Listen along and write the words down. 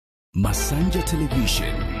Masanja Television.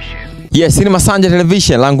 Yes, ni Masanja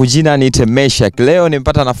Television, langu jina ni Temesha. Leo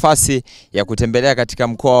nimepata nafasi ya kutembelea katika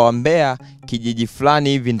mkoa wa Mbeya, kijiji fulani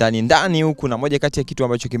hivi ndani huku, na moja kati ya kitu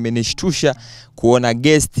ambacho kimenishtusha kuona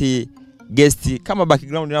guest kama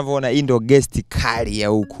background unavyoona, hii ndio guest kali ya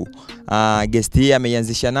huku. Guest hii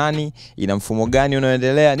ameianzisha nani? Ina mfumo gani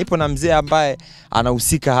unaoendelea? Nipo na mzee ambaye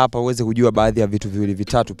anahusika hapa uweze kujua baadhi ya vitu viwili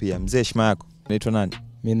vitatu pia. Mzee, heshima yako. Unaitwa nani?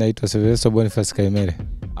 Mimi naitwa Silvestre Boniface Kaimere.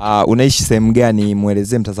 Unaishi sehemu gani?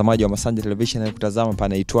 Muelezee mtazamaji wa Masanja Television anayekutazama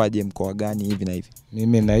panaitwaje, mkoa gani hivi na hivi.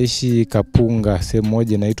 Mimi naishi Kapunga, sehemu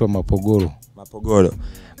moja inaitwa Mapogoro. Mapogoro.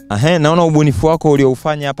 Naona ubunifu wako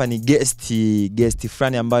ulioufanya hapa ni guest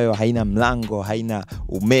fulani ambayo haina mlango, haina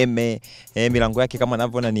umeme. Milango yake kama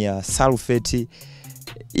unavyoona ni ya sulfate.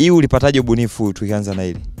 Hii ulipataje ubunifu? Tukianza na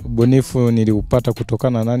hili. Ubunifu niliupata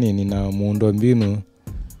kutokana na nina muundombinu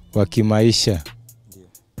wa kimaisha.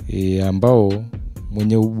 Ndio. Ambao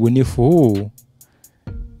mwenye ubunifu huu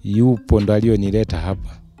yupo ndo alionileta hapa.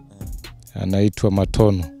 Anaitwa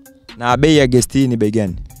Matono. Na bei ya guest hii ni bei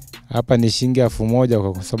gani? Hapa ni shilingi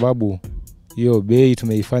 1000 kwa sababu hiyo bei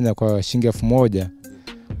tumeifanya kwa shilingi 1000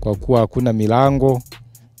 kwa kuwa hakuna milango,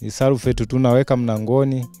 ni sulfate tunaweka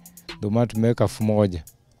mlangoni, ndio maana tumeweka 1000.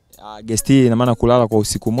 Guest hii ina maana kulala kwa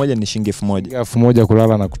usiku mmoja ni shilingi 1000. 1000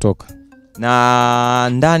 kulala na kutoka. Na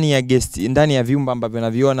ndani ya vyumba ambavyo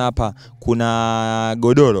naviona hapa kuna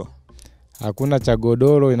godoro. Hakuna cha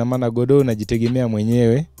godoro, ina maana godoro unajitegemea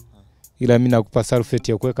mwenyewe. Ila mimi nakupa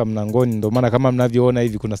sulfate ya kuweka mlangoni, ndio maana kama mnavyoona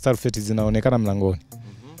hivi kuna sulfate zinaonekana mlangoni.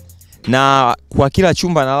 Na kwa kila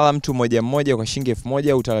chumba analala mtu mmoja kwa shilingi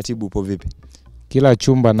 1000, utaratibu upo vipi? Kila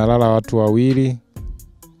chumba analala watu wawili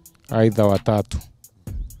aidha watatu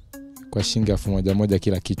kwa shilingi 1000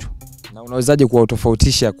 kila kichwa. Na unawezaje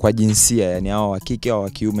kuwatofautisha kwa jinsia, yani hao wa kike au wa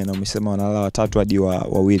kiume, na umesema wanalala watatu hadi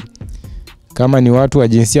wawili? Kama ni watu wa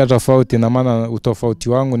jinsia tofauti, na maana utofauti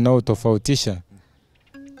wangu nao tofautisha,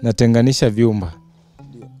 natenganisha vyumba.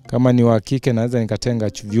 Kama ni wa kike naweza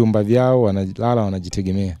nikatenga vyumba vyao, wanalala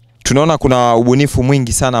wanajitegemea. Tunaona kuna ubunifu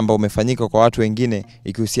mwingi sana ambao umefanyika kwa watu wengine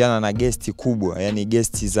ikihusiana na guest kubwa, yani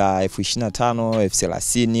guest za 25,000,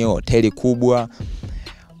 30,000, hoteli kubwa.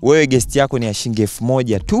 Wewe guest yako ni ya shilingi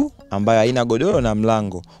 1000 tu ambayo haina godoro na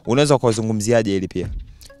mlango. Unaweza kuzungumziaje hili pia?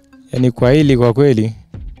 Yani kwa hili kwa kweli,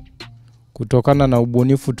 kutokana na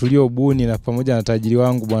ubunifu tuliobuni na pamoja na tajiri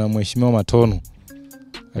wangu bwana mheshimiwa Matono,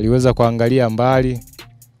 aliweza kuangalia mbali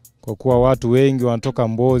kwa kuwa watu wengi wanatoka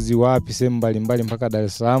Mbozi wapi sehemu mbalimbali mpaka Dar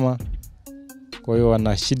es Salaam. Kwa hiyo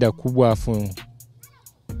wana shida kubwa, afu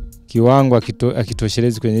kiwango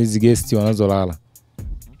akitoshelezi kwenye hizi guest wanazolala.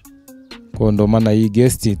 Kwa ndo maana hii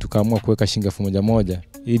guest tukaamua kuweka shilingi 1000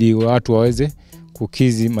 ili watu waweze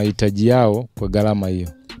kukizi mahitaji yao kwa gharama hiyo.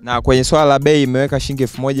 Na kwenye swala la bei, imeweka shilingi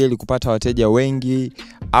 1000 ili kupata wateja wengi,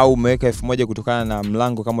 au umeweka 1000 kutokana na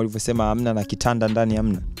mlango kama ulivyosema hamna na kitanda ndani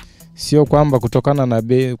hamna? Sio kwamba kutokana na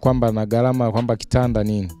bei kwamba na gharama kwamba kitanda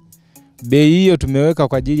nini. Bei hiyo tumeweka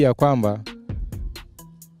kwa ajili ya kwamba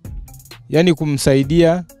yani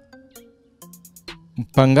kumsaidia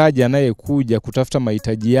mpangaji anayekuja kutafuta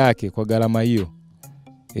mahitaji yake kwa gharama hiyo.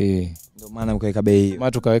 Ndio maana ukaweka bei hiyo.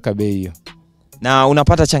 Maana tukaweka bei hiyo. Na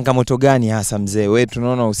unapata changamoto gani hasa mzee? Wewe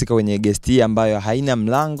tunaona usika kwenye guest hii ambayo haina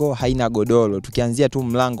mlango, haina godoro. Tukianzia tu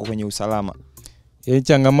mlango kwenye usalama.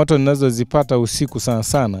 Changamoto ninazozipata usiku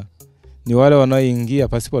sana ni wale wanaoingia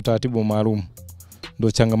pasipo taratibu maalum.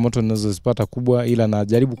 Ndio changamoto ninazozipata kubwa, ila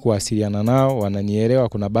najaribu kuwasiliana nao, wananielewa.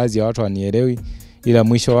 Kuna baadhi ya watu wanielewi, ila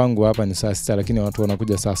mwisho wangu hapa ni saa 6 lakini watu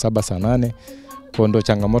wanakuja saa 7 saa 8. Kwa ndo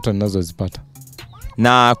changamoto ninazozipata.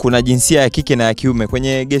 Na kuna jinsia ya kike na ya kiume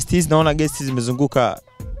kwenye guest hizi. Naona guest zimezunguka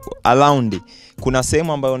around. Kuna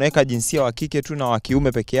sehemu ambayo unaweka jinsia wa kike tu na wa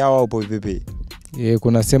kiume peke yao au vipi?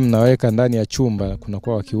 Kuna sehemu naweka ndani ya chumba kuna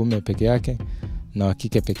kwa wa kiume peke yake na wa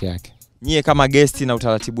kike peke yake. Nyie kama guest na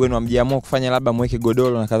utaratibu wenu hamjaamua kufanya labda mweke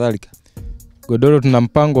godoro na kadhalika? Godoro tuna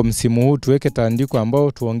mpango msimu huu tuweke tandiko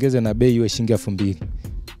ambao tuongeze na bei iwe shilingi 2000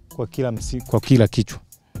 kwa kila kichwa.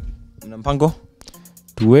 Mna mpango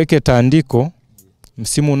tuweke tandiko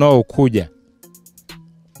msimu unaokuja,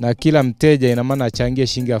 na kila mteja ina maana achangie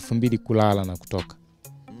shilingi 2000 kulala na kutoka,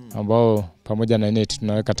 ambao pamoja na net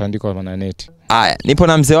tunaweka tandiko na net. Haya, nipo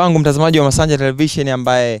na mzee wangu mtazamaji wa Masanja Television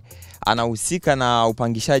ambaye anahusika na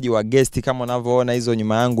upangishaji wa guest. Kama unavyoona hizo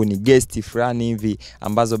nyuma yangu ni guest fulani hivi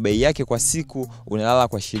ambazo bei yake kwa siku unalala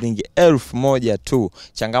kwa shilingi 1000 tu.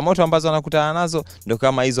 Changamoto ambazo anakutana nazo ndio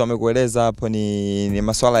kama hizo amekueleza hapo, ni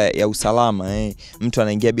masuala ya usalama. Mtu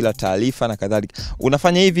anaingia bila taarifa na kadhalika.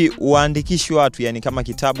 Unafanya hivi uandikishi watu, yani kama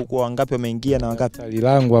kitabu kwa wangapi wameingia na wangapi? Swali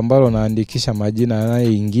langu ambalo naandikisha majina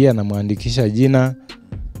yanayeingia na muandikisha jina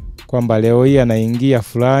kwamba leo hii anaingia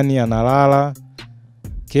fulani, analala,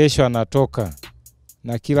 kesho anatoka,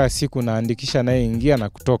 na kila siku naandikisha naye ingia na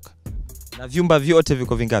kutoka. Na vyumba vyote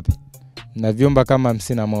viko vingapi? Na vyumba kama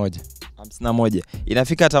 51. 51.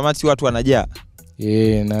 Inafika tamati watu wanajaa?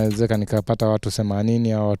 Naweza nikapata watu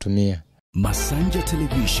 80 au watu 100. Masanja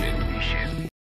Television.